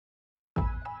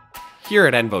Here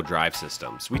at ENVO Drive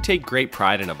Systems, we take great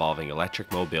pride in evolving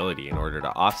electric mobility in order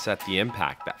to offset the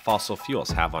impact that fossil fuels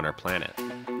have on our planet.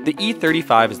 The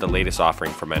E35 is the latest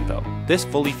offering from ENVO. This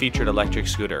fully featured electric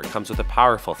scooter comes with a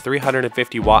powerful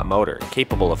 350-watt motor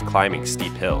capable of climbing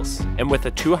steep hills, and with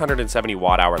a 270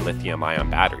 watt-hour lithium-ion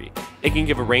battery, it can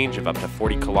give a range of up to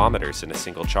 40 kilometers in a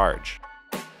single charge.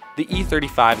 The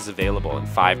E35 is available in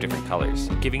 5 different colors,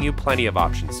 giving you plenty of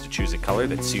options to choose a color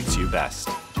that suits you best.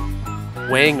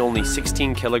 Weighing only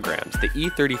 16 kilograms, the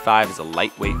E35 is a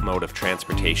lightweight mode of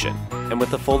transportation, and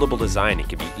with a foldable design it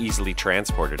can be easily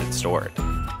transported and stored.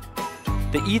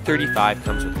 The E35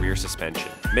 comes with rear suspension,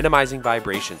 minimizing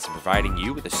vibrations and providing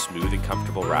you with a smooth and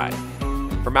comfortable ride.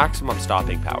 For maximum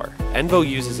stopping power, ENVO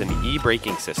uses an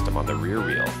e-braking system on the rear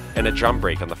wheel and a drum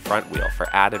brake on the front wheel for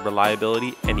added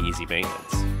reliability and easy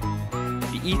maintenance.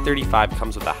 The E35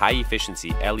 comes with a high-efficiency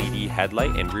LED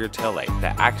headlight and rear tail light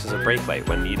that acts as a brake light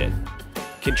when needed.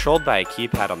 Controlled by a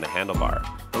keypad on the handlebar,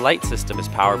 the light system is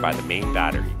powered by the main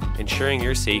battery, ensuring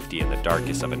your safety in the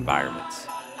darkest of environments.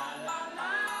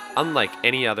 Unlike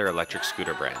any other electric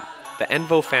scooter brand, the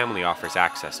ENVO family offers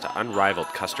access to unrivaled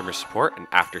customer support and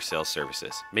after-sales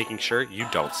services, making sure you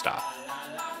don't stop.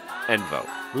 ENVO,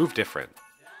 move different.